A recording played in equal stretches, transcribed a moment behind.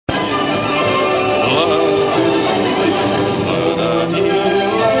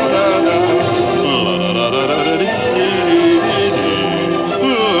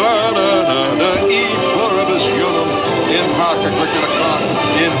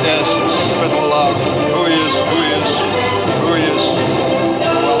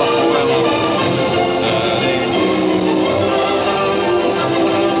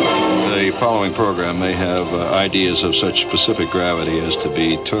program may have ideas of such specific gravity as to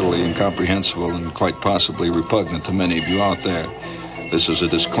be totally incomprehensible and quite possibly repugnant to many of you out there. This is a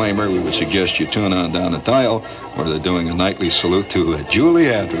disclaimer. We would suggest you tune on down the dial where they're doing a nightly salute to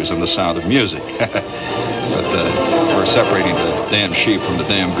Julie Andrews and the Sound of Music. But we're separating the damn sheep from the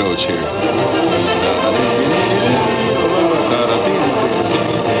damn goats here.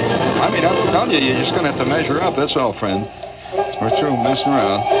 I mean, I'm telling you, you're just going to have to measure up. That's all, friend. We're through messing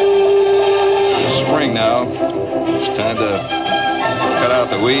around. It's spring now. It's time to cut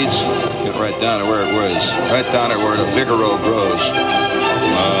out the weeds. Get right down to where it was. Right down to where the Figaro grows.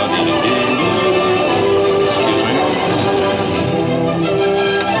 Excuse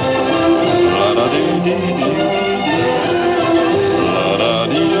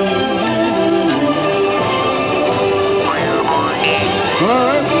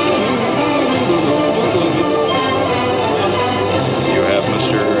You have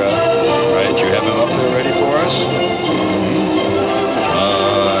Mr. Right, you have him up there ready for us?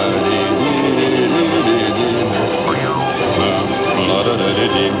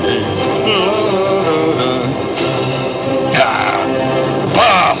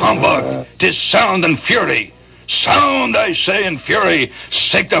 Bah, humbug! 'Tis sound and fury. Sound, I say, and fury,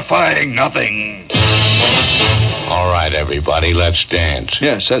 signifying nothing. All right, everybody, let's dance.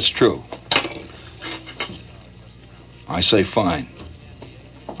 Yes, that's true. I say fine.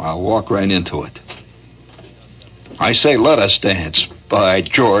 I'll walk right into it. I say let us dance. By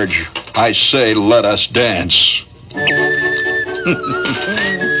George, I say let us dance.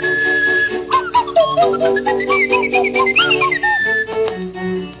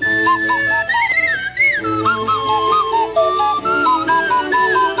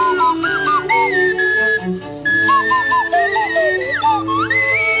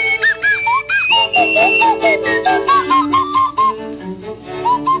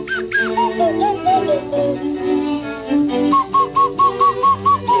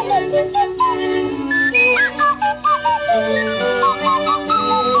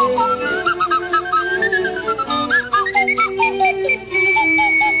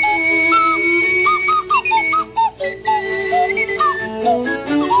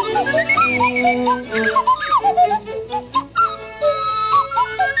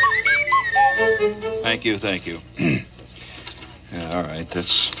 Thank you. Yeah, all right,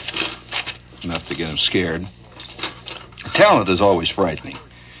 that's enough to get him scared. Talent is always frightening.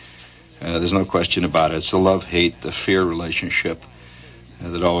 There's no question about it. It's the love-hate, the fear relationship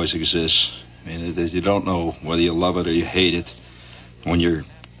that always exists. I mean, you don't know whether you love it or you hate it when you're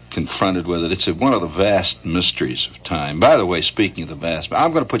confronted with it. It's one of the vast mysteries of time. By the way, speaking of the vast,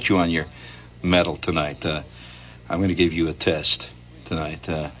 I'm going to put you on your mettle tonight. I'm going to give you a test tonight.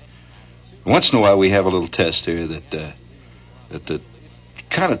 Once in a while, we have a little test here that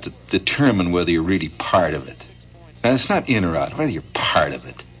kind of determine whether you're really part of it. Now, it's not in or out, whether you're part of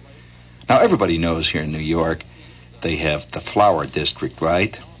it. Now, everybody knows here in New York, they have the Flower District,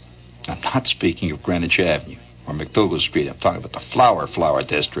 right? I'm not speaking of Greenwich Avenue or McDougal Street. I'm talking about the Flower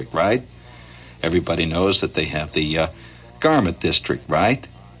District, right? Everybody knows that they have the Garment District, right?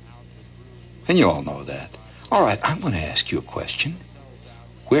 And you all know that. All right, I'm going to ask you a question.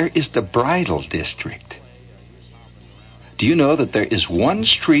 Where is the Bridal District? Do you know that there is one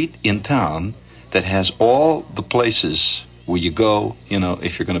street in town that has all the places where you go,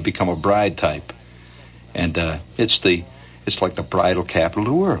 if you're going to become a bride type? And it's like the bridal capital of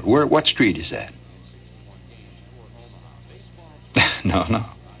the world. What street is that? No.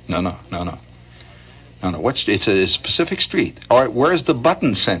 It's a specific street. All right, where's the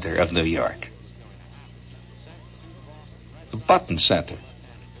Button Center of New York? The Button Center.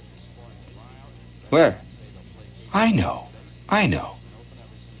 Where? I know.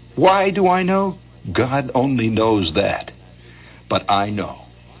 Why do I know? God only knows that. But I know.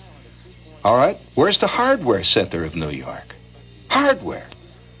 All right, where's the Hardware Center of New York? Hardware.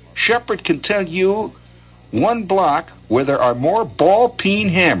 Shepard can tell you one block where there are more ball-peen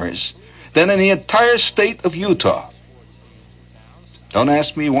hammers than in the entire state of Utah. Don't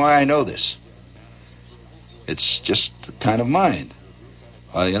ask me why I know this. It's just the kind of mind.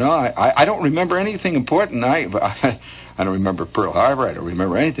 I don't remember anything important. I don't remember Pearl Harbor. I don't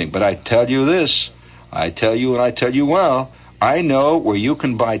remember anything. But I tell you this. I tell you, and I tell you well, I know where you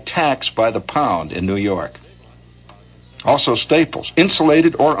can buy tacks by the pound in New York. Also Staples,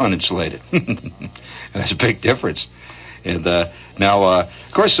 insulated or uninsulated. That's a big difference. And now, of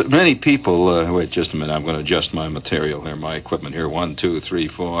course, many people... wait just a minute. I'm going to adjust my material here, my equipment here. 1, 2, 3,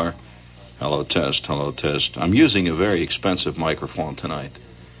 4... Hello, test. I'm using a very expensive microphone tonight.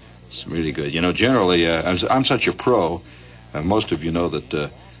 It's really good. Generally, I'm such a pro, most of you know that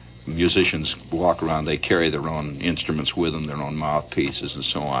musicians walk around, they carry their own instruments with them, their own mouthpieces and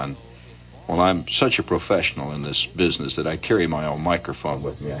so on. Well, I'm such a professional in this business that I carry my own microphone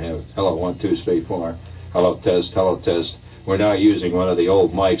with me. I have hello, 1, 2, 3, 4. Hello, test, hello, test. We're now using one of the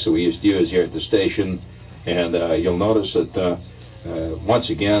old mics that we used to use here at the station, and you'll notice that once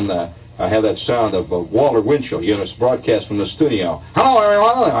again I have that sound of Walter Winchell. You know, it's broadcast from the studio. Hello,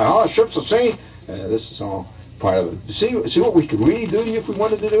 everyone. Hello, ships at sea. This is all part of it. See what we could really do to you if we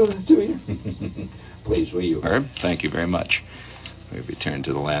wanted to do it to you? Please, will you, Herb? Thank you very much. We return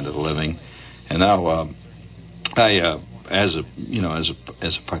to the land of the living. And now, I, as a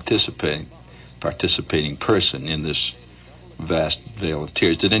participating person in this vast veil of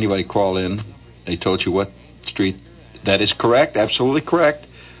tears, did anybody call in? They told you what street? That is correct, absolutely correct.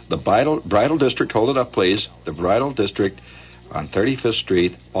 The Bridal District, hold it up, please. The Bridal District on 35th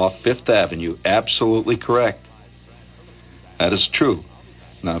Street off 5th Avenue, absolutely correct. That is true.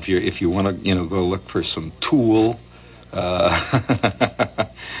 Now, if you want to, go look for some Tool.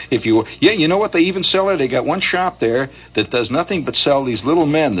 You know what they even sell there? They got one shop there that does nothing but sell these little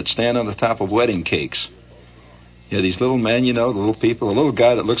men that stand on the top of wedding cakes. Yeah, these little men, the little people. A little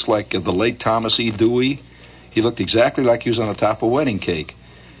guy that looks like the late Thomas E. Dewey. He looked exactly like he was on the top of a wedding cake.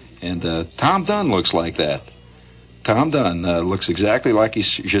 And Tom Dunn looks like that. Tom Dunn looks exactly like he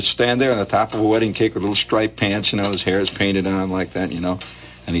should stand there on the top of a wedding cake with little striped pants. His hair is painted on like that.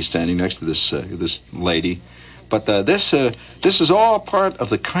 And he's standing next to this lady. But this is all part of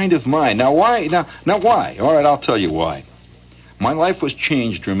the kind of mind. Now why? Now why? All right, I'll tell you why. My life was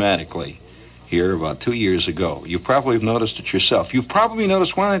changed dramatically here about 2 years ago. You probably have noticed it yourself. You've probably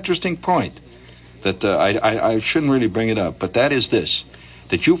noticed one interesting point that I shouldn't really bring it up, but that is this,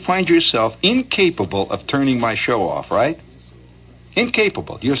 that you find yourself incapable of turning my show off, right?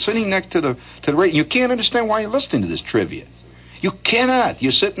 Incapable. You're sitting next to the radio. You can't understand why you're listening to this trivia. You cannot.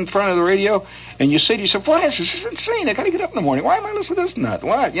 You sit in front of the radio and you say to yourself, what is this? This is insane. I got to get up in the morning. Why am I listening to this and that?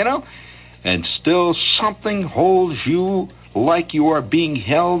 What, And still something holds you like you are being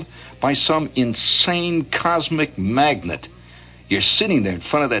held by some insane cosmic magnet. You're sitting there in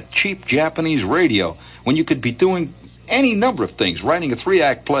front of that cheap Japanese radio when you could be doing any number of things, writing a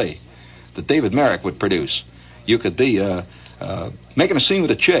 3-act play that David Merrick would produce. You could be making a scene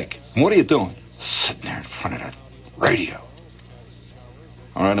with a chick. And what are you doing? Sitting there in front of that radio.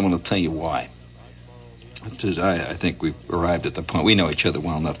 All right, I'm going to tell you why. I think we've arrived at the point. We know each other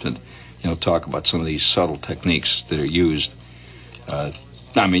well enough to, talk about some of these subtle techniques that are used. We're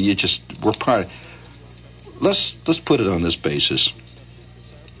part of... Let's put it on this basis.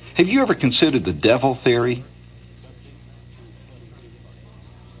 Have you ever considered the devil theory?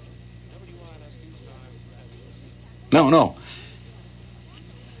 No.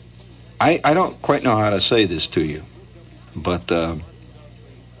 I don't quite know how to say this to you, but I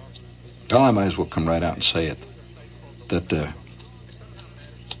might as well come right out and say it. That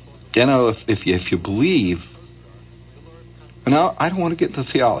if you believe. Now, I don't want to get into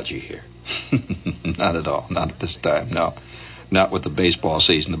theology here. Not at all. Not at this time. No. Not with the baseball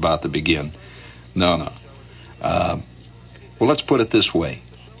season about to begin. No. Well, let's put it this way.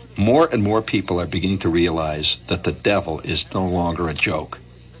 More and more people are beginning to realize that the devil is no longer a joke.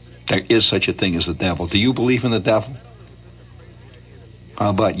 There is such a thing as the devil. Do you believe in the devil? How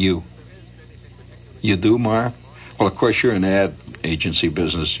about you? You do, Marv? Well, of course, you're in ad agency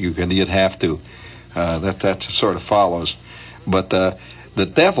business. You'd have to. That sort of follows. But the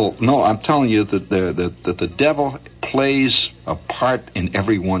devil, no, I'm telling you that the devil plays a part in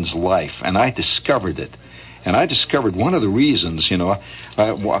everyone's life, and I discovered it. And I discovered one of the reasons,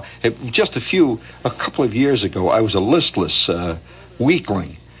 just a couple of years ago, I was a listless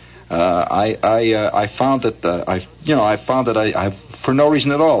weakling. I found that I for no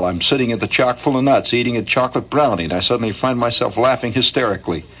reason at all, I'm sitting at the chock full of nuts, eating a chocolate brownie, and I suddenly find myself laughing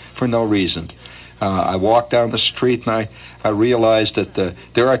hysterically for no reason. I walked down the street and I realized that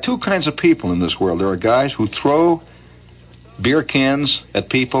there are two kinds of people in this world. There are guys who throw beer cans at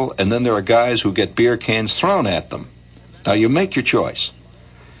people, and then there are guys who get beer cans thrown at them. Now, you make your choice.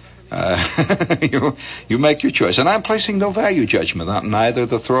 You make your choice. And I'm placing no value judgment on neither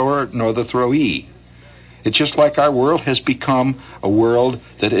the thrower nor the throwee. It's just like our world has become a world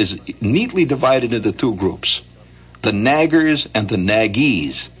that is neatly divided into two groups. The naggers and the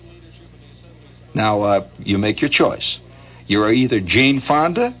naggies. Now, you make your choice. You are either Jane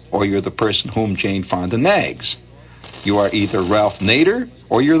Fonda or you're the person whom Jane Fonda nags. You are either Ralph Nader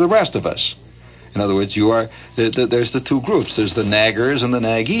or you're the rest of us. In other words, you are. There's the two groups. There's the naggers and the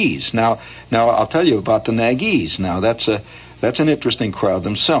naggies. Now I'll tell you about the naggies. Now that's an interesting crowd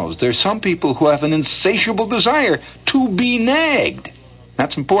themselves. There's some people who have an insatiable desire to be nagged.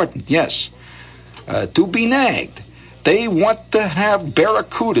 That's important, yes. To be nagged. They want to have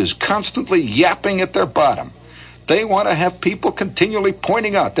barracudas constantly yapping at their bottom. They want to have people continually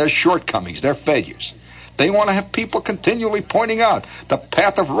pointing out their shortcomings, their failures. They want to have people continually pointing out the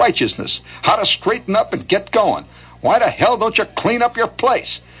path of righteousness, how to straighten up and get going. Why the hell don't you clean up your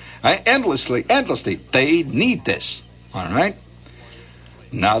place? Endlessly. They need this, all right?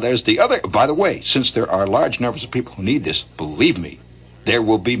 Now, there's the other. By the way, since there are large numbers of people who need this, believe me, there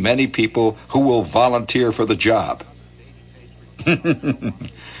will be many people who will volunteer for the job.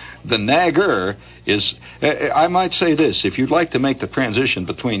 The nagger is, I might say this, if you'd like to make the transition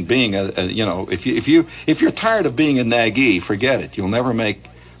between being if you're tired of being a naggee, forget it. You'll never make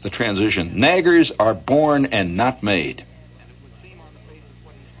the transition. Naggers are born and not made.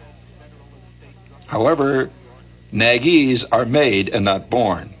 However, naggees are made and not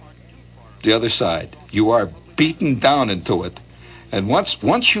born. The other side. You are beaten down into it. And once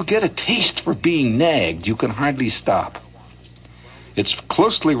you get a taste for being nagged, you can hardly stop. It's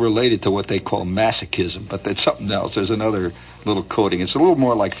closely related to what they call masochism, but that's something else. There's another little coding. It's a little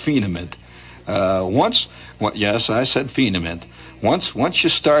more like phenoment. Yes, I said phenoment. Once you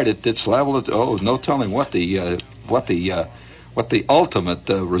start at this level, no telling what the ultimate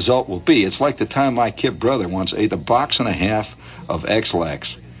result will be. It's like the time my kid brother once ate 1.5 boxes of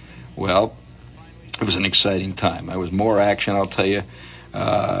X-Lax. Well, it was an exciting time. There was more action, I'll tell you.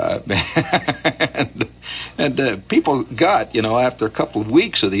 And people got, after a couple of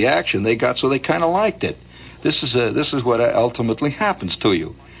weeks of the action, they kind of liked it. This is what ultimately happens to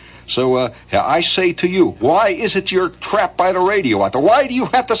you. So I say to you, why is it you're trapped by the radio out there? Why do you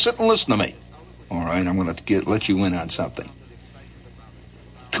have to sit and listen to me? All right, I'm going to let you in on something.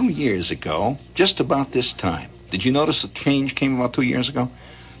 2 years ago, just about this time, did you notice the change came about 2 years ago?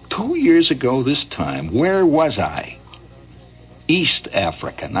 2 years ago this time, where was I? East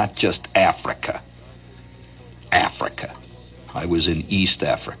Africa, not just Africa. Africa. I was in East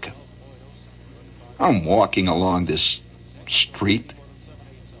Africa. I'm walking along this street,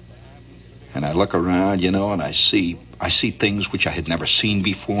 and I look around, and I see things which I had never seen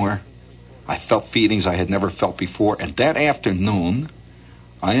before. I felt feelings I had never felt before. And that afternoon,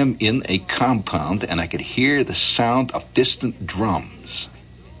 I am in a compound, and I could hear the sound of distant drums.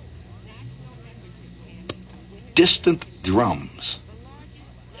 Distant drums.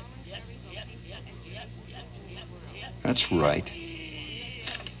 That's right.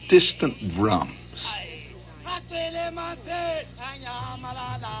 Distant drums.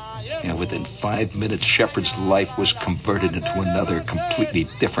 And within 5 minutes, Shepard's life was converted into another completely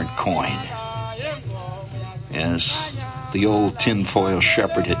different coin. Yes, the old tinfoil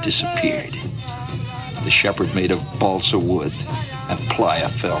Shepard had disappeared. The Shepard made of balsa wood and playa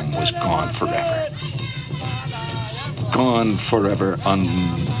film was gone forever. Gone forever,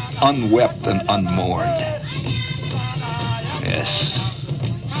 unwept and unmourned. Yes.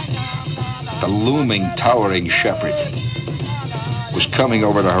 The looming, towering Shepard was coming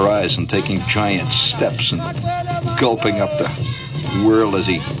over the horizon, taking giant steps and gulping up the world as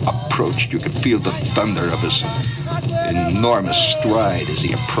he approached. You could feel the thunder of his enormous stride as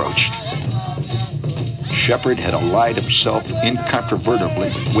he approached. Shepard had allied himself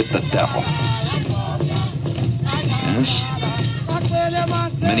incontrovertibly with the devil. Yes.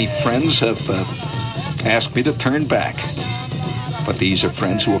 Many friends have asked me to turn back. But these are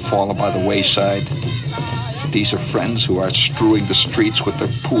friends who have fallen by the wayside. These are friends who are strewing the streets with the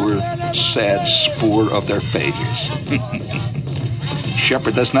poor, sad spoor of their failures.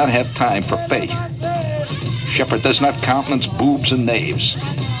 Shepard does not have time for failure. Shepard does not countenance boobs and knaves.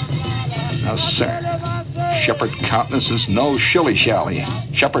 No, sir. Shepard countenances no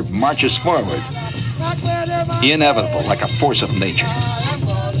shilly-shallying. Shepard marches forward. Inevitable, like a force of nature.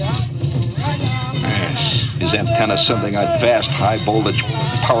 Yes, his antenna sending out vast, high-voltage,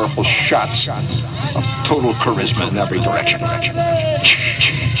 powerful shots of total charisma in every direction. You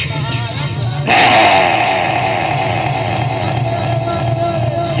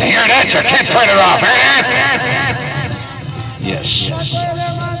hear that? You can't turn it off.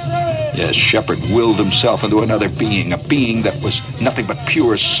 Yes, Shepard willed himself into another being, a being that was nothing but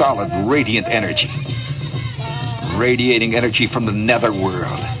pure, solid, radiant energy. Radiating energy from the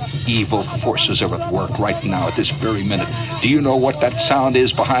netherworld. Evil forces are at work right now at this very minute. Do you know what that sound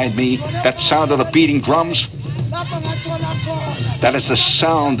is behind me? That sound of the beating drums? That is the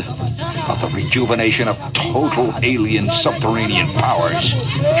sound of the rejuvenation of total alien subterranean powers.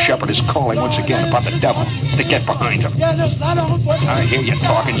 Shepard is calling once again upon the devil to get behind him. I hear you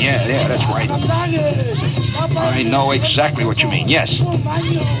talking. Yeah, that's right. I know exactly what you mean. Yes.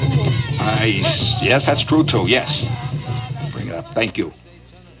 Yes, that's true too. Yes. Bring it up. Thank you.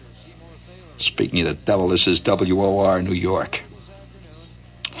 Speaking of the devil, this is WOR New York.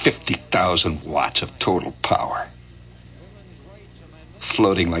 50,000 watts of total power.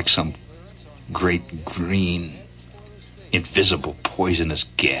 Floating like some great green, invisible, poisonous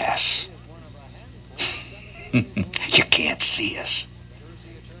gas. You can't see us.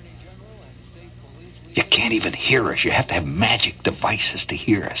 You can't even hear us. You have to have magic devices to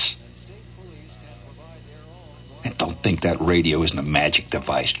hear us. And don't think that radio isn't a magic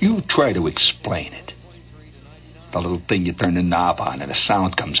device. You try to explain it. The little thing you turn the knob on and the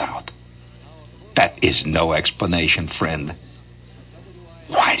sound comes out. That is no explanation, friend.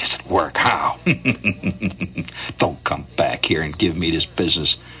 Why does it work? How? Don't come back here and give me this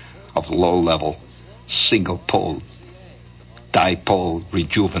business of low-level, single-pole, dipole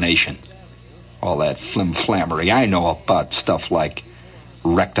rejuvenation. All that flim-flammery. I know about stuff like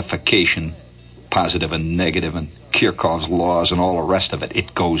rectification, positive and negative, and Kirchhoff's laws and all the rest of it.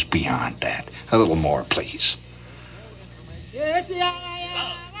 It goes beyond that. A little more, please.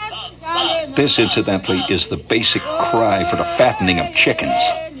 This, incidentally, is the basic cry for the fattening of chickens.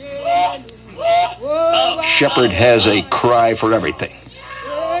 Shepherd has a cry for everything.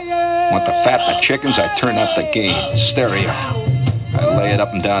 Want to fatten the chickens? I turn up the gain. Stereo. I lay it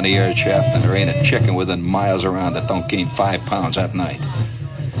up and down the air shaft, and there ain't a chicken within miles around that don't gain 5 pounds that night.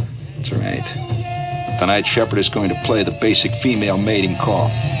 That's right. Tonight, Shepherd is going to play the basic female mating call.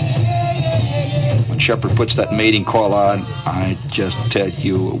 When Shepherd puts that mating call on, I just tell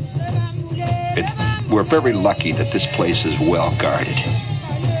you, we're very lucky that this place is well guarded.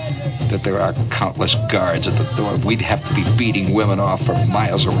 That there are countless guards at the door. We'd have to be beating women off for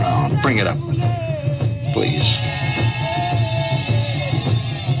miles around. Bring it up, please.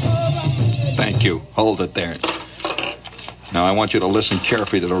 Thank you. Hold it there. Now I want you to listen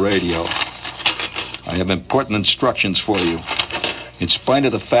carefully to the radio. I have important instructions for you. In spite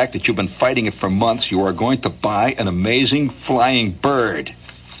of the fact that you've been fighting it for months, you are going to buy an amazing flying bird.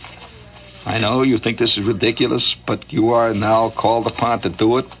 I know you think this is ridiculous, but you are now called upon to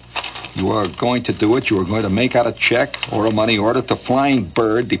do it. You are going to do it. You are going to make out a check or a money order to Flying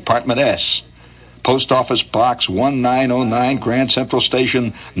Bird, Department S. Post Office Box 1909, Grand Central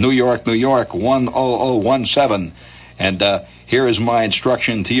Station, New York, New York, 10017. And here is my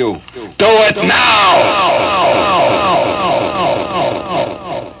instruction to you. Do it now!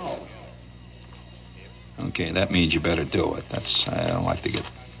 Okay, that means you better do it. I don't like to get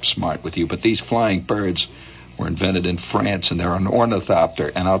smart with you, but these flying birds were invented in France, and they're an ornithopter,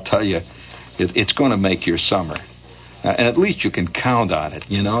 and I'll tell you, it's going to make your summer. And at least you can count on it,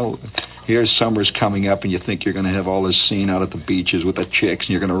 you know. Here's summer's coming up, and you think you're going to have all this scene out at the beaches with the chicks,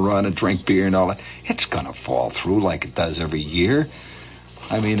 and you're going to run and drink beer and all that. It's going to fall through like it does every year.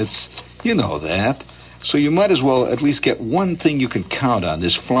 I mean, you know that. So you might as well at least get one thing you can count on,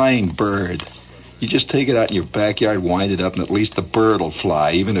 this flying bird. You just take it out in your backyard, wind it up, and at least the bird will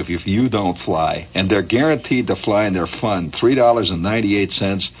fly, even if you don't fly. And they're guaranteed to fly, and they're fun.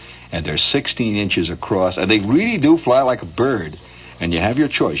 $3.98, and they're 16 inches across. And they really do fly like a bird. And you have your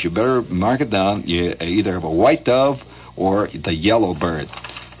choice. You better mark it down. You either have a white dove or the yellow bird.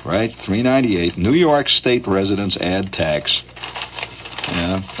 Right? $3.98. New York State residents add tax.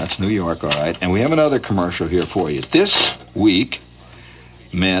 Yeah, that's New York, all right. And we have another commercial here for you. This week,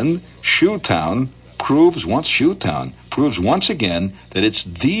 men, Shoetown proves once again that it's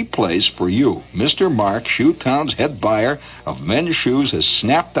the place for you. Mr. Mark, Shoetown's head buyer of men's shoes, has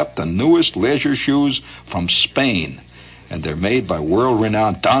snapped up the newest leisure shoes from Spain. And they're made by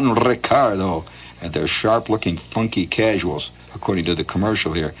world-renowned Don Ricardo. And they're sharp-looking, funky casuals, according to the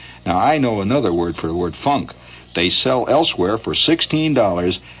commercial here. Now, I know another word for the word funk. They sell elsewhere for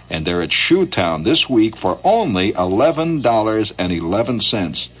 $16, and they're at Shoetown this week for only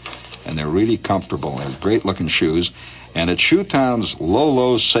 $11.11. And they're really comfortable. They're great-looking shoes. And at Shoetown's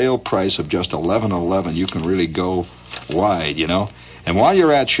low sale price of just $11.11, you can really go wide, you know. And while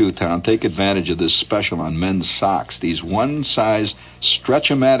you're at Shoetown, take advantage of this special on men's socks. These one-size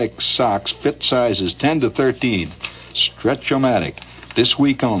Stretch-O-Matic socks fit sizes 10 to 13. Stretch-O-Matic. This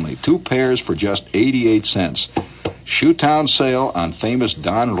week only. 2 pairs for just 88 cents. Shoetown sale on famous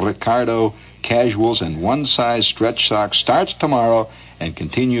Don Ricardo casuals and one-size stretch socks starts tomorrow and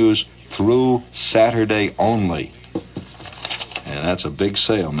continues through Saturday only. And that's a big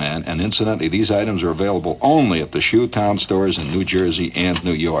sale, man. And incidentally, these items are available only at the Shoetown stores in New Jersey and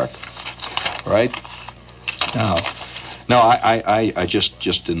New York. Right? Now, I just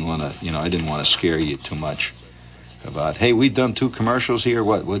didn't want to, I didn't want to scare you too much about, hey, we've done 2 commercials here.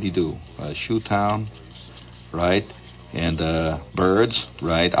 What do you do? Shoetown, right? And birds,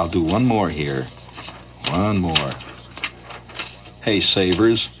 right? I'll do one more here. One more. Hey,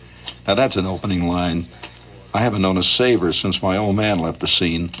 Savers, Now, that's an opening line. I haven't known a saver since my old man left the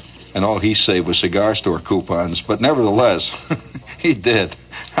scene, and all he saved was cigar store coupons. But nevertheless, he did.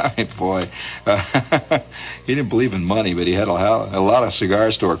 I mean, boy, he didn't believe in money, but he had a lot of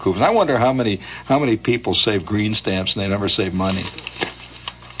cigar store coupons. I wonder how many people save green stamps and they never save money.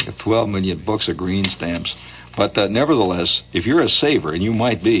 12 million books of green stamps. But nevertheless, if you're a saver, and you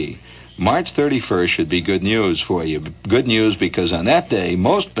might be, March 31st should be good news for you. Good news because on that day,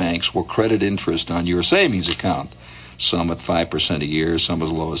 most banks will credit interest on your savings account. Some at 5% a year, some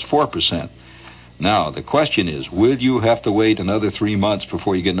as low as 4%. Now, the question is, will you have to wait another 3 months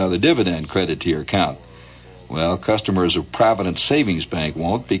before you get another dividend credit to your account? Well, customers of Provident Savings Bank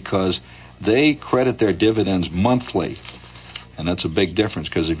won't because they credit their dividends monthly. And that's a big difference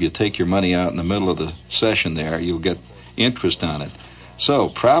because if you take your money out in the middle of the session there, you'll get interest on it. So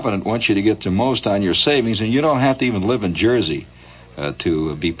Provident wants you to get the most on your savings, and you don't have to even live in Jersey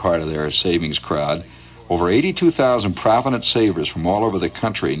to be part of their savings crowd. Over 82,000 Provident savers from all over the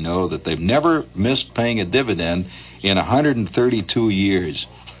country know that they've never missed paying a dividend in 132 years.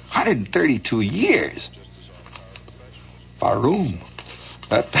 132 years? Baroom.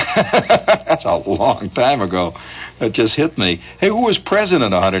 That's a long time ago. That just hit me. Hey, who was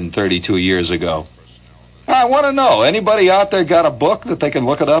president 132 years ago? I want to know. Anybody out there got a book that they can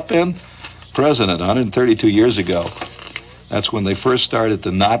look it up in? President 132 years ago. That's when they first started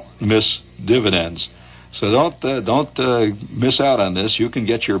to not miss dividends. So don't miss out on this. You can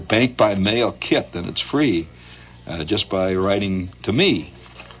get your bank by mail kit, and it's free just by writing to me.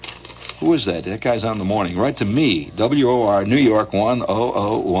 Who is that? That guy's on the morning. Write to me, WOR, New York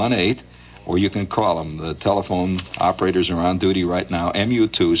 10018, or you can call them. The telephone operators are on duty right now,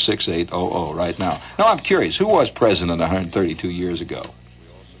 MU2 6800 right now. Now, I'm curious, who was president 132 years ago?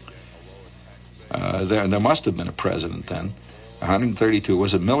 There must have been a president then. 132.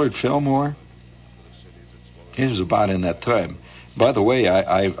 Was it Millard Fillmore? It was about in that time. By the way,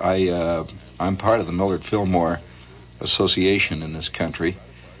 I'm part of the Millard Fillmore Association in this country.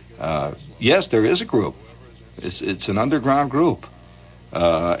 Yes, there is a group. It's an underground group.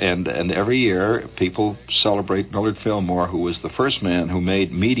 And every year people celebrate Millard Fillmore, who was the first man who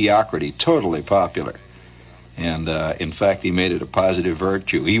made mediocrity totally popular. And in fact, he made it a positive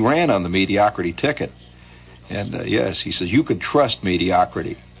virtue. He ran on the mediocrity ticket. And yes, he says, you can trust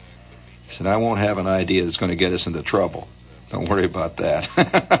mediocrity. He said, I won't have an idea that's going to get us into trouble. Don't worry about that.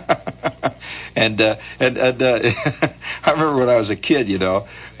 and I remember when I was a kid,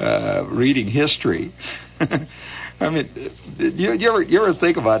 reading history. I mean, you ever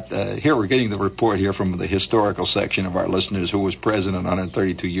think about, here we're getting the report here from the historical section of our listeners, who was president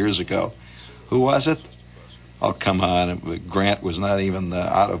 132 years ago. Who was it? Oh, come on. Grant was not even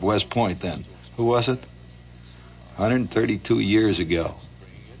out of West Point then. Who was it? 132 years ago.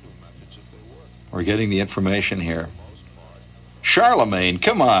 We're getting the information here. Charlemagne,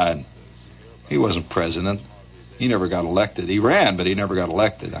 come on. He wasn't president. He never got elected. He ran, but he never got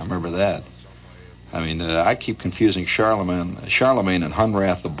elected. I remember that. I mean, I keep confusing Charlemagne and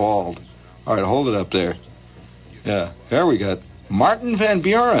Hunrath the Bald. All right, hold it up there. Yeah, there we got Martin Van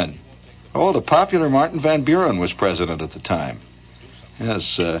Buren. Oh, the popular Martin Van Buren was president at the time.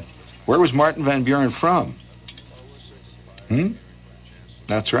 Yes, where was Martin Van Buren from?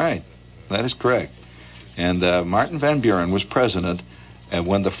 That's right. That is correct. And Martin Van Buren was president, and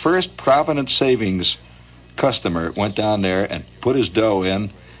when the first Provident Savings customer went down there and put his dough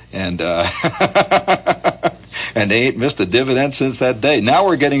in, and and they ain't missed a dividend since that day. Now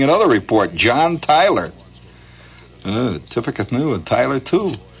we're getting another report. John Tyler. Tippecanoe and Tyler,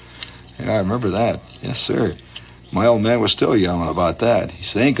 too. Yeah, I remember that. Yes, sir. My old man was still yelling about that. He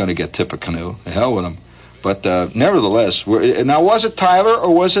said, they ain't going to get Tippecanoe. The hell with him. But nevertheless, now was it Tyler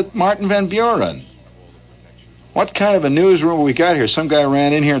or was it Martin Van Buren? What kind of a newsroom we got here? Some guy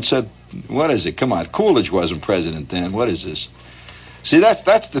ran in here and said, what is it? Come on, Coolidge wasn't president then. What is this? See,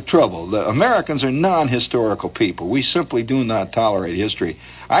 that's the trouble. The Americans are non-historical people. We simply do not tolerate history.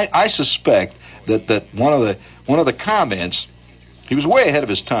 I suspect that one of the comments, he was way ahead of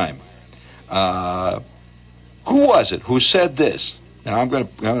his time. Who was it who said this? Now I'm going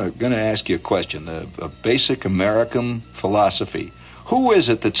to ask you a question, a basic American philosophy. Who is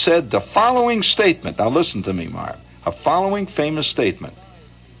it that said the following statement? Now listen to me, Marv. A following famous statement.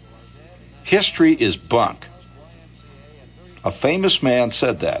 History is bunk. A famous man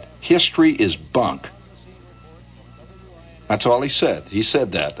said that. History is bunk. That's all he said. He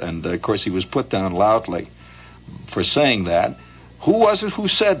said that. And, of course, he was put down loudly for saying that. Who was it who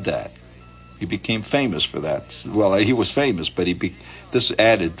said that? He became famous for that. Well, he was famous, but this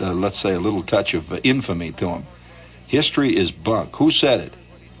added, let's say, a little touch of infamy to him. History is bunk. Who said it?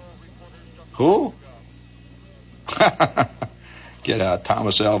 Who? Get out,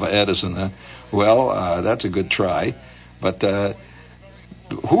 Thomas Alva Edison. Huh? Well, that's a good try. But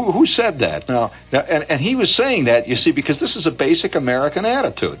who said that? Now, and he was saying that, you see, because this is a basic American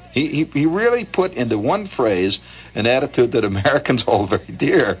attitude. He really put into one phrase an attitude that Americans hold very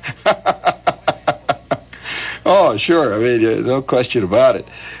dear. Oh, sure. I mean, no question about it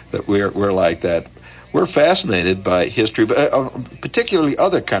that we're like that. We're fascinated by history, but particularly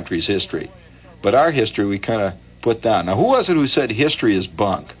other countries' history. But our history we kind of put down. Now, who was it who said history is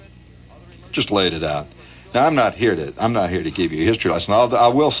bunk? Just laid it out. Now, I'm not here to give you a history lesson. I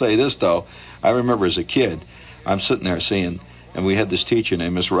will say this though. I remember as a kid, I'm sitting there seeing, and we had this teacher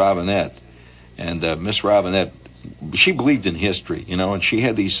named Miss Robinette, and Miss Robinette, she believed in history, you know, and she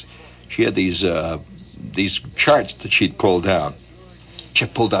had these charts that she'd pulled down. She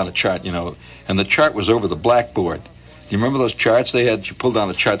pulled down a chart, you know, and the chart was over the blackboard. You remember those charts she pulled down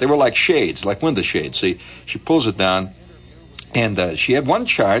a chart? They were like shades, like window shades. See, she pulls it down, and she had one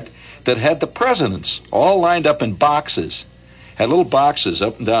chart that had the presidents all lined up in boxes. Had little boxes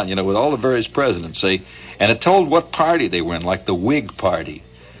up and down, you know, with all the various presidents, see? And it told what party they were in, like the Whig Party,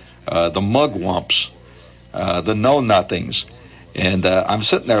 the Mugwumps, the Know-Nothings. And I'm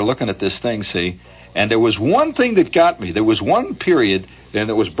sitting there looking at this thing, see? And there was one thing that got me. There was one period, and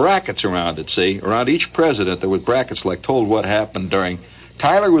there was brackets around it, see? Around each president, there was brackets like told what happened during.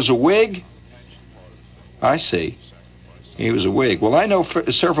 Tyler was a Whig? I see. He was a Whig. Well, I know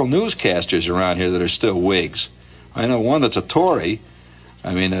several newscasters around here that are still Whigs. I know one that's a Tory.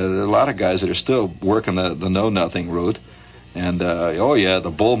 I mean, there are a lot of guys that are still working the know-nothing route. And, oh, yeah, the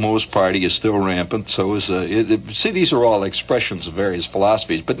Bull Moose Party is still rampant. So is, see, these are all expressions of various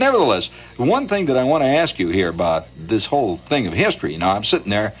philosophies. But nevertheless, one thing that I want to ask you here about this whole thing of history. Now, I'm sitting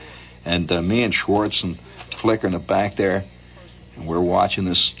there, and me and Schwartz and Flicker in the back there, and we're watching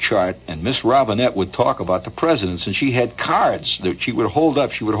this chart, and Miss Robinette would talk about the presidents, and she had cards that she would hold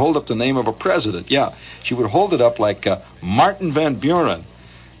up. She would hold up the name of a president. Yeah, she would hold it up like Martin Van Buren.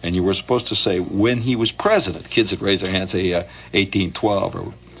 And you were supposed to say when he was president. Kids would raise their hands, say 1812 or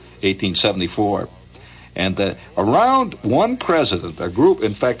 1874. And around one president, a group,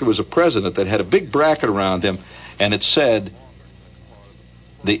 in fact, there was a president that had a big bracket around him, and it said,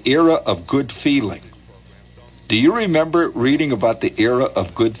 the era of good feeling. Do you remember reading about the era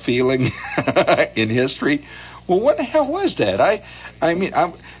of good feeling in history? Well, what the hell was that? I mean,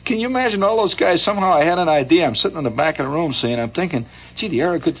 can you imagine all those guys? Somehow I had an idea. I'm sitting in the back of the room saying, I'm thinking, gee, the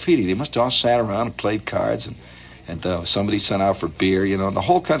era of good feeling. They must have all sat around and played cards, and somebody sent out for beer, you know. And the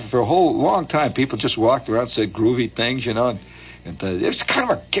whole country, for a whole long time, people just walked around and said groovy things, you know. And it was kind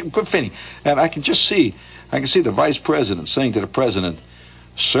of a good feeling. And I can see the vice president saying to the president,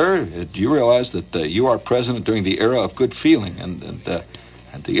 sir, do you realize that you are president during the era of good feeling?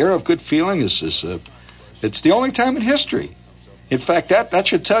 And the era of good feeling is it's the only time in history. In fact, that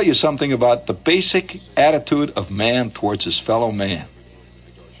should tell you something about the basic attitude of man towards his fellow man.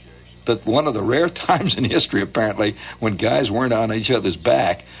 That one of the rare times in history, apparently, when guys weren't on each other's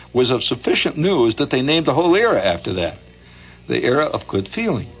back, was of sufficient news that they named the whole era after that. The era of good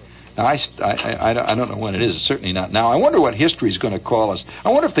feeling. Now, I don't know when it is. It's certainly not now. I wonder what history is going to call us. I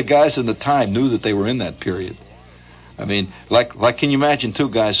wonder if the guys in the time knew that they were in that period. I mean, like can you imagine two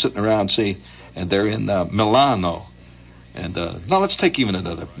guys sitting around, see, and they're in Milano. And now let's take even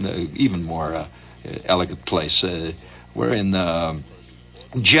another, even more elegant place. We're in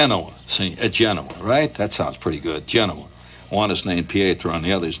Genoa. See, at Genoa, right? That sounds pretty good. Genoa. One is named Pietro, and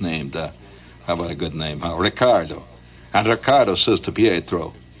the other's named, how about a good name? Riccardo. And Riccardo says to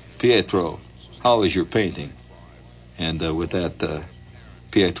Pietro, how is your painting? And with that,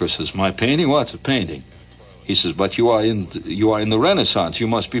 Pietro says, my painting? What's a painting? He says, but you are in the Renaissance. You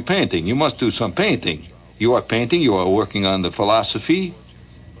must be painting. You must do some painting. You are painting. You are working on the philosophy.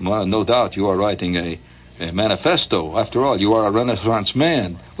 Well, no doubt you are writing a manifesto. After all, you are a Renaissance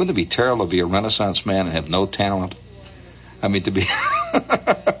man. Wouldn't it be terrible to be a Renaissance man and have no talent? I mean, to be...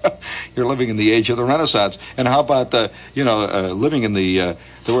 You're living in the age of the Renaissance. And how about, living in the...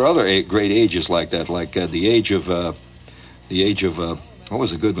 there were other great ages like that, like the age of... what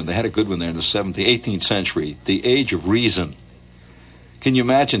was a good one? They had a good one there in the 18th century. The age of reason. Can you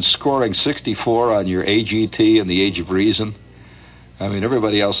imagine scoring 64 on your AGT in the age of reason? I mean,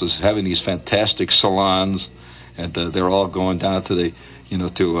 everybody else is having these fantastic salons, and they're all going down to the,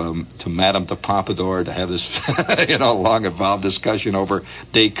 to Madame de Pompadour to have this, long involved discussion over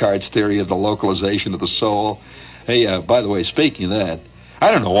Descartes' theory of the localization of the soul. Hey, by the way, speaking of that,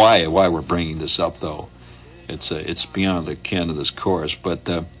 I don't know why we're bringing this up though. It's beyond the ken of this course, but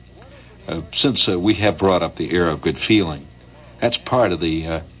since we have brought up the era of good feeling, that's part of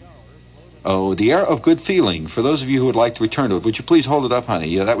the Oh, the era of good feeling. For those of you who would like to return to it, would you please hold it up, honey?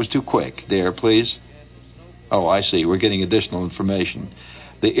 Yeah, that was too quick. There, please. Oh, I see. We're getting additional information.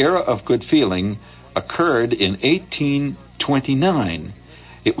 The era of good feeling occurred in 1829.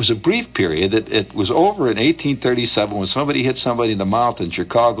 It was a brief period. It was over in 1837 when somebody hit somebody in the mouth in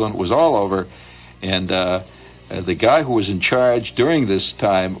Chicago, and it was all over. And the guy who was in charge during this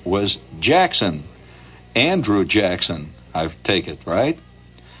time was Jackson, Andrew Jackson, I take it, right?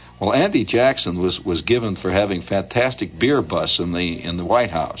 Well, Andy Jackson was given for having fantastic beer busts in the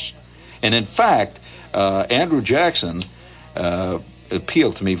White House. And in fact, Andrew Jackson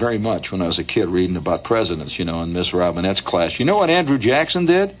appealed to me very much when I was a kid reading about presidents, in Miss Robinette's class. You know what Andrew Jackson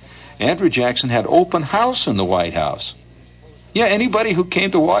did? Andrew Jackson had open house in the White House. Yeah, anybody who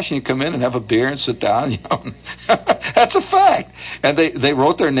came to Washington come in and have a beer and sit down, That's a fact. And they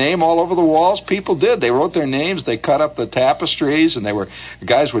wrote their name all over the walls. People did. They wrote their names. They cut up the tapestries, and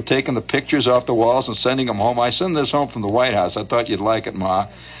guys were taking the pictures off the walls and sending them home. I send this home from the White House. I thought you'd like it, Ma.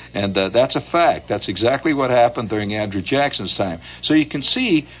 And that's a fact. That's exactly what happened during Andrew Jackson's time. So you can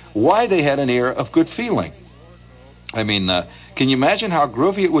see why they had an era of good feeling. I mean, can you imagine how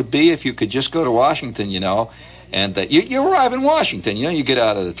groovy it would be if you could just go to Washington, and you arrive in Washington, you get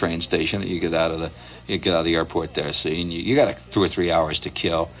out of the train station, you get out of the airport there, see, and you got 2 or 3 hours to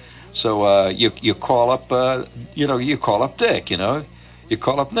kill. So you call up, you call up Dick, you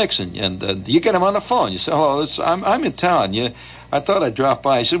call up Nixon, and you get him on the phone. You say, "Hello, I'm in town. I thought I'd drop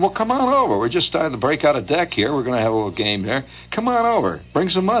by." He said, "Well, come on over. We're just starting to break out a deck here. We're going to have a little game there. Come on over. Bring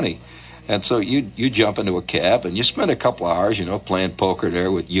some money." And so you jump into a cab, and you spend a couple hours, playing poker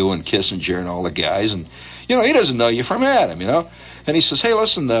there with you and Kissinger and all the guys. And, he doesn't know you from Adam, And he says, "Hey,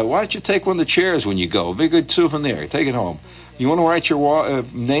 listen, why don't you take one of the chairs when you go? Be a good souvenir. Take it home. You want to write your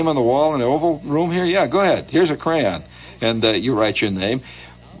name on the wall in the Oval Room here? Yeah, go ahead. Here's a crayon." And you write your name.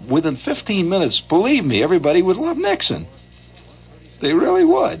 Within 15 minutes, believe me, everybody would love Nixon. They really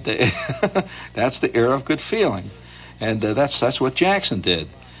would. That's the era of good feeling. And that's what Jackson did.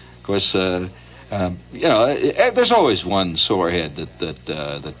 Of course, there's always one sorehead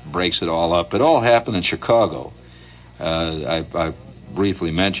that breaks it all up. It all happened in Chicago. I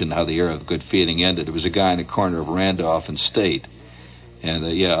briefly mentioned how the era of good feeling ended. It was a guy in the corner of Randolph and State. And,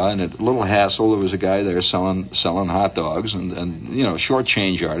 and a little hassle. There was a guy there selling hot dogs and short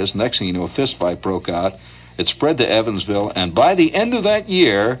change artist. Next thing you know, a fist fight broke out. It spread to Evansville, and by the end of that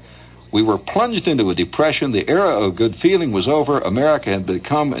year, we were plunged into a depression. The era of good feeling was over. America had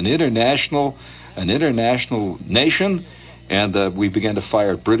become an international nation, and we began to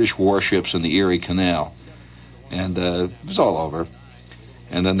fire British warships in the Erie Canal. And it was all over.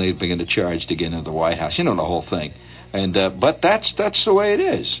 And then they began to charge to get into the White House. The whole thing. And but that's the way it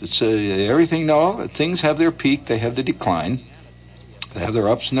is. It's everything. No, things have their peak. They have their decline. They have their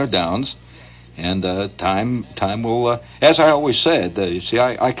ups and their downs. And time will, as I always said,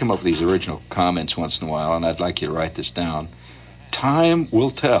 I come up with these original comments once in a while, and I'd like you to write this down. Time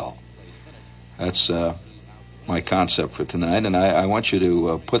will tell. That's my concept for tonight, and I want you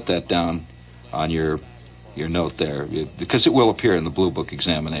to put that down on your note there, because it will appear in the Blue Book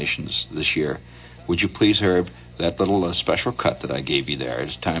examinations this year. Would you please, Herb, that little special cut that I gave you there?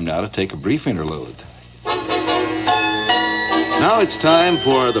 It's time now to take a brief interlude. Now it's time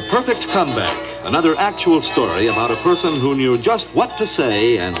for The Perfect Comeback, another actual story about a person who knew just what to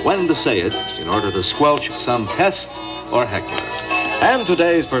say and when to say it in order to squelch some pest or heckler. And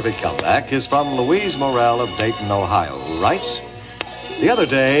today's Perfect Comeback is from Louise Morell of Dayton, Ohio, who writes, "The other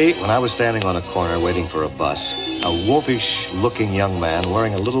day, when I was standing on a corner waiting for a bus, a wolfish-looking young man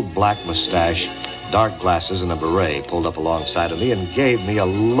wearing a little black mustache, dark glasses, and a beret pulled up alongside of me and gave me a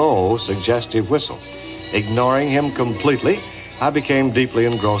low, suggestive whistle. Ignoring him completely, I became deeply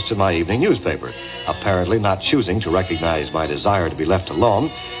engrossed in my evening newspaper. Apparently not choosing to recognize my desire to be left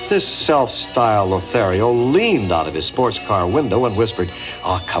alone, this self-styled Lothario leaned out of his sports car window and whispered,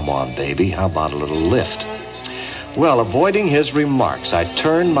 'Oh, come on, baby, how about a little lift?' Well, avoiding his remarks, I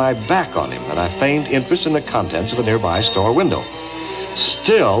turned my back on him, and I feigned interest in the contents of a nearby store window.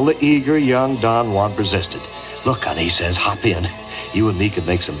 Still, the eager young Don Juan persisted. 'Look, honey,' he says, 'hop in. You and me could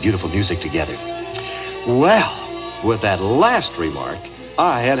make some beautiful music together.' Well, with that last remark,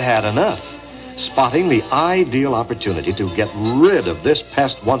 I had had enough. Spotting the ideal opportunity to get rid of this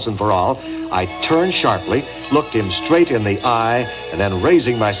pest once and for all, I turned sharply, looked him straight in the eye, and then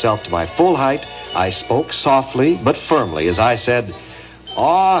raising myself to my full height, I spoke softly but firmly as I said,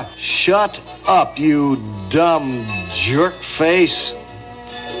 'Aw, shut up, you dumb jerk face.'"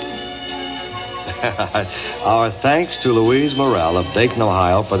 Our thanks to Louise Morell of Dayton,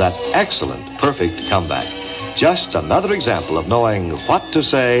 Ohio, for that excellent, perfect comeback. Just another example of knowing what to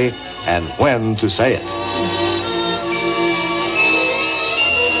say and when to say it.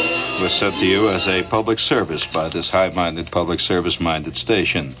 Was sent to you as a public service by this high-minded, public service-minded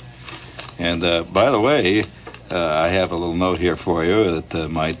station. And by the way, I have a little note here for you that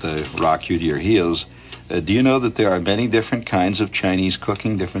might rock you to your heels. Do you know that there are many different kinds of Chinese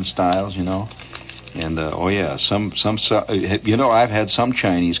cooking, different styles, you know? And, I've had some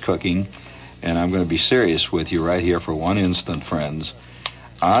Chinese cooking, and I'm going to be serious with you right here for one instant, friends.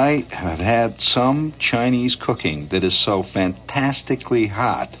 I have had some Chinese cooking that is so fantastically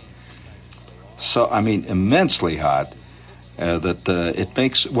hot, immensely hot, that it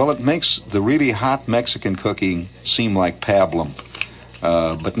makes the really hot Mexican cooking seem like pablum.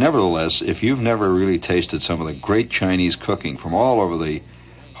 But nevertheless, if you've never really tasted some of the great Chinese cooking from all over the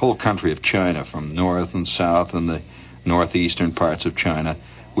whole country of China, from north and south and the northeastern parts of China,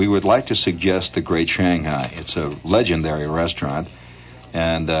 we would like to suggest the Great Shanghai. It's a legendary restaurant,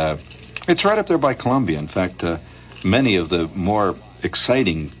 and it's right up there by Columbia. In fact, many of the more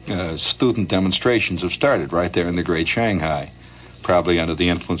exciting student demonstrations have started right there in the Great Shanghai, probably under the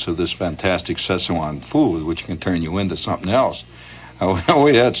influence of this fantastic Szechuan food, which can turn you into something else. Oh,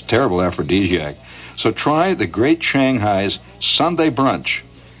 yeah, it's a terrible aphrodisiac. So try the Great Shanghai's Sunday brunch.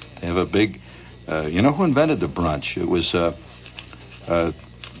 They have a big, you know who invented the brunch? It was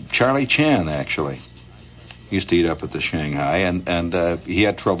Charlie Chan, actually. He used to eat up at the Shanghai, and he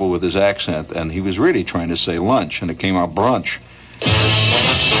had trouble with his accent, and he was really trying to say lunch, and it came out brunch.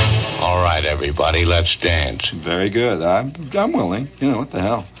 All right, everybody, let's dance. Very good. I'm willing. You know, what the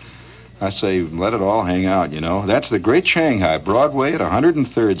hell? I say let it all hang out, you know. That's the Great Shanghai, Broadway at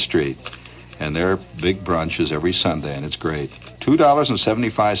 103rd Street. And their big brunch is every Sunday, and it's great.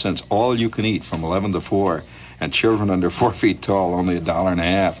 $2.75, all you can eat from 11 to 4. And children under 4 feet tall, only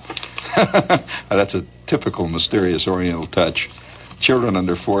 $1.50. That's a typical mysterious Oriental touch. Children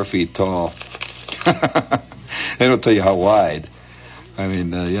under 4 feet tall. They don't tell you how wide. I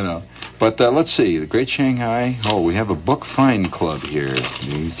mean, you know. But let's see, the Great Shanghai. Oh, we have a book find club here.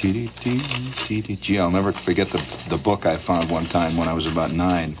 Gee, I'll never forget the book I found one time when I was about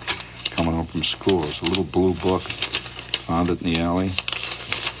 9, coming home from school. It's a little blue book. Found it in the alley.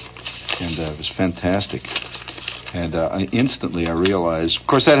 And it was fantastic. And instantly I realized, of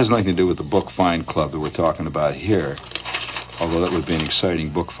course, that has nothing to do with the book find club that we're talking about here. Although that would be an exciting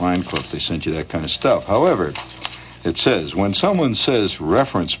book find club if they sent you that kind of stuff. However, it says, when someone says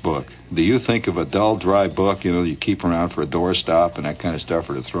reference book, do you think of a dull, dry book, you know, you keep around for a doorstop and that kind of stuff,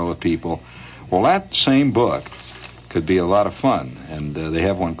 or to throw at people? Well, that same book could be a lot of fun. And they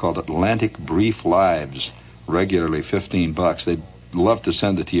have one called Atlantic Brief Lives, regularly $15. They'd love to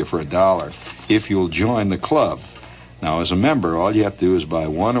send it to you for $1 if you'll join the club. Now, as a member, all you have to do is buy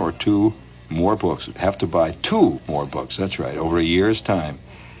 1 or 2 more books. You have to buy 2 more books, that's right, over a year's time.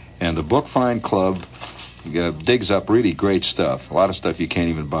 And the Book Find Club digs up really great stuff. A lot of stuff you can't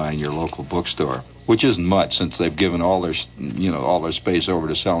even buy in your local bookstore, which isn't much since they've given all their space over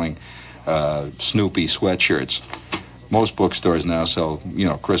to selling Snoopy sweatshirts. Most bookstores now sell,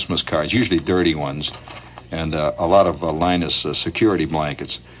 Christmas cards, usually dirty ones, and a lot of Linus security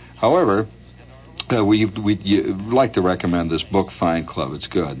blankets. However, we'd like to recommend this Book Find Club. It's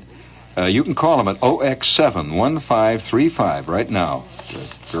good. You can call them at 0X7-1535 right now. The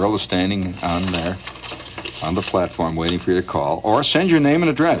girl is standing on there on the platform waiting for you to call, or send your name and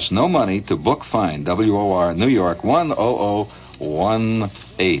address, no money, to Book Find, WOR, New York,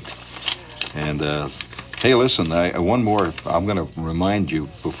 10018. And, hey, listen, one more, I'm going to remind you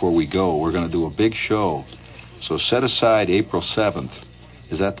before we go, we're going to do a big show. So set aside April 7th.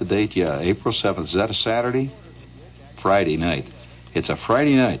 Is that the date? Yeah, April 7th. Is that a Saturday? Friday night. It's a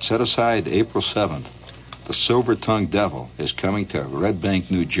Friday night. Set aside April 7th. The Silver-Tongued Devil is coming to Red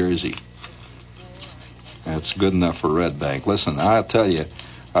Bank, New Jersey. That's good enough for Red Bank. Listen, I'll tell you,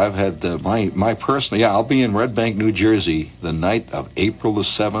 I've had my personal... Yeah, I'll be in Red Bank, New Jersey the night of April the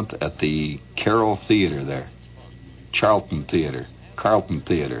 7th at the Carroll Theater there. Carlton Theater,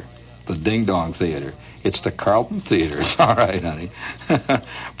 the Ding Dong Theater. It's the Carlton Theater. It's all right, honey.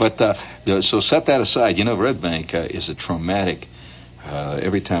 But so set that aside. Red Bank is a traumatic...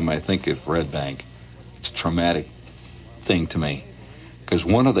 every time I think of Red Bank, it's a traumatic thing to me. Because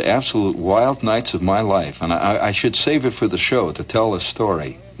one of the absolute wild nights of my life, and I should save it for the show to tell the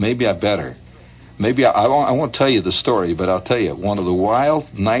story. Maybe I better. Maybe I won't tell you the story, but I'll tell you, one of the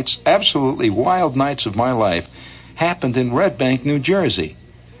wild nights, absolutely wild nights of my life, happened in Red Bank, New Jersey.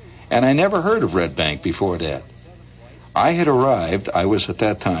 And I never heard of Red Bank before that. I had arrived, I was at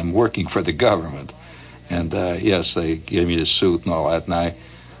that time working for the government. And yes, they gave me the suit and all that, and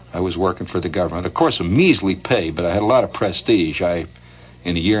I was working for the government. Of course, a measly pay, but I had a lot of prestige. In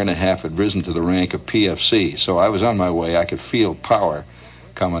a year and a half, had risen to the rank of PFC, so I was on my way. I could feel power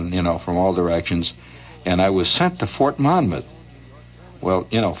coming, from all directions, and I was sent to Fort Monmouth. Well,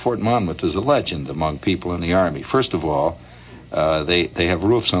 Fort Monmouth is a legend among people in the Army. First of all, they have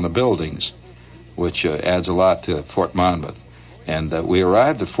roofs on the buildings, which adds a lot to Fort Monmouth. And we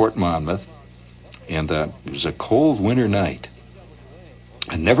arrived at Fort Monmouth, and it was a cold winter night.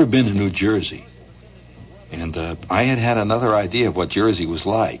 I'd never been to New Jersey, and I had another idea of what Jersey was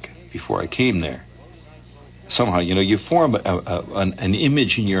like before I came there. Somehow, you form an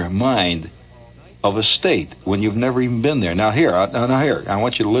image in your mind of a state when you've never even been there. Now here, I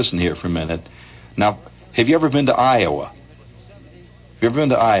want you to listen here for a minute. Now, have you ever been to Iowa? Have you ever been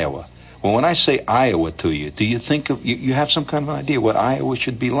to Iowa? Well, when I say Iowa to you, do you think you have some kind of idea what Iowa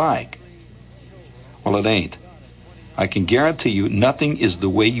should be like? Well, it ain't. I can guarantee you nothing is the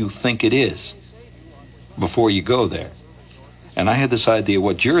way you think it is before you go there. And I had this idea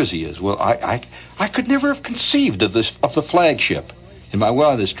what Jersey is. Well, I could never have conceived of the flagship in my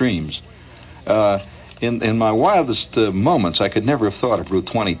wildest dreams. In my wildest moments, I could never have thought of Route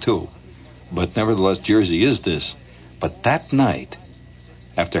 22. But nevertheless, Jersey is this. But that night,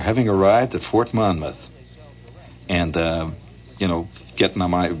 after having arrived at Fort Monmouth and,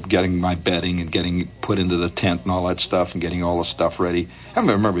 getting my bedding and getting put into the tent and all that stuff and getting all the stuff ready. I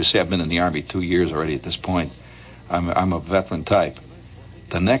remember to say I've been in the Army 2 years already at this point. I'm a veteran type.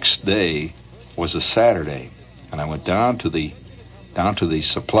 The next day was a Saturday, and I went down to the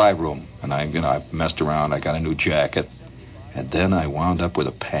supply room, and I messed around. I got a new jacket, and then I wound up with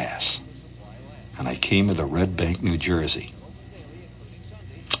a pass, and I came into Red Bank, New Jersey.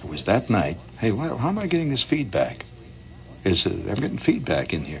 It was that night. Hey, how am I getting this feedback? I'm getting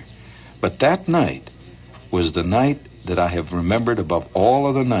feedback in here. But that night was the night that I have remembered above all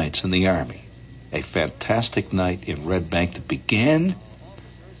other nights in the Army. A fantastic night in Red Bank that began,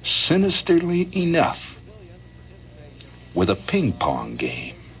 sinisterly enough, with a ping-pong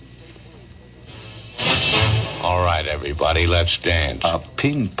game. All right, everybody, let's dance. A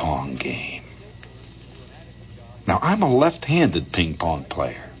ping-pong game. Now, I'm a left-handed ping-pong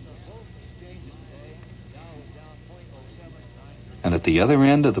player. And at the other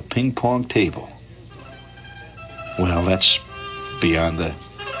end of the ping-pong table, well, that's beyond the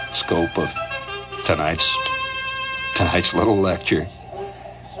scope of tonight's little lecture.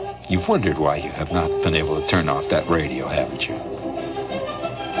 You've wondered why you have not been able to turn off that radio, haven't you?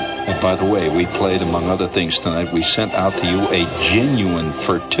 And by the way, we played, among other things tonight, we sent out to you a genuine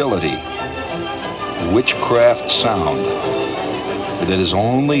fertility witchcraft sound that is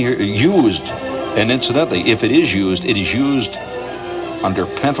only used, and incidentally, if it is used under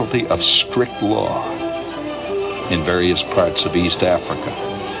penalty of strict law in various parts of East Africa.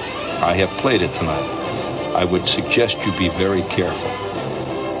 I have played it tonight. I would suggest you be very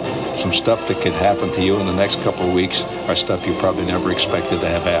careful. Some stuff that could happen to you in the next couple of weeks are stuff you probably never expected to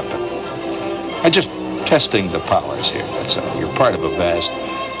have happen. I'm just testing the powers here. That's all. You're part of a vast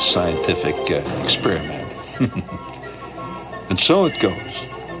scientific experiment. And so it goes.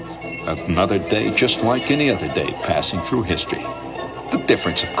 Another day just like any other day passing through history. The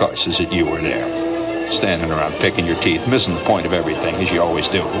difference, of course, is that you were there, standing around picking your teeth, missing the point of everything, as you always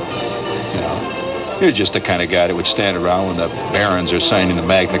do. You're just the kind of guy that would stand around when the barons are signing the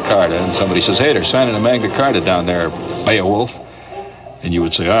Magna Carta, and somebody says, hey, they're signing the Magna Carta down there, Beowulf. And you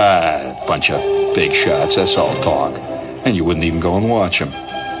would say, bunch of big shots, that's all talk. And you wouldn't even go and watch them.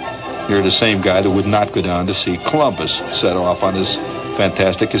 You're the same guy that would not go down to see Columbus set off on his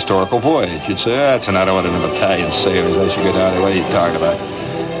fantastic historical voyage. You'd say, that's another one of them Italian sailors. I should go down there. What are you talking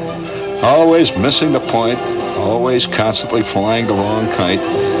about? Always missing the point. Always constantly flying the wrong kite.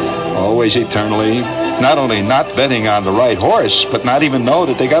 Always eternally not only not betting on the right horse, but not even know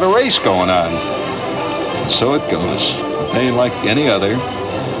that they got a race going on. And so it goes. It ain't like any other.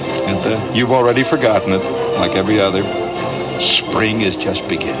 And you've already forgotten it, like every other. Spring is just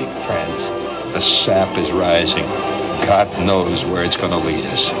beginning, friends. The sap is rising. God knows where it's going to lead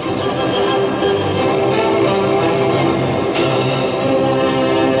us.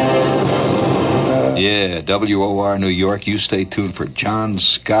 Yeah, WOR New York. You stay tuned for John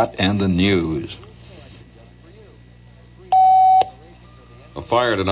Scott and the news. A fire tonight.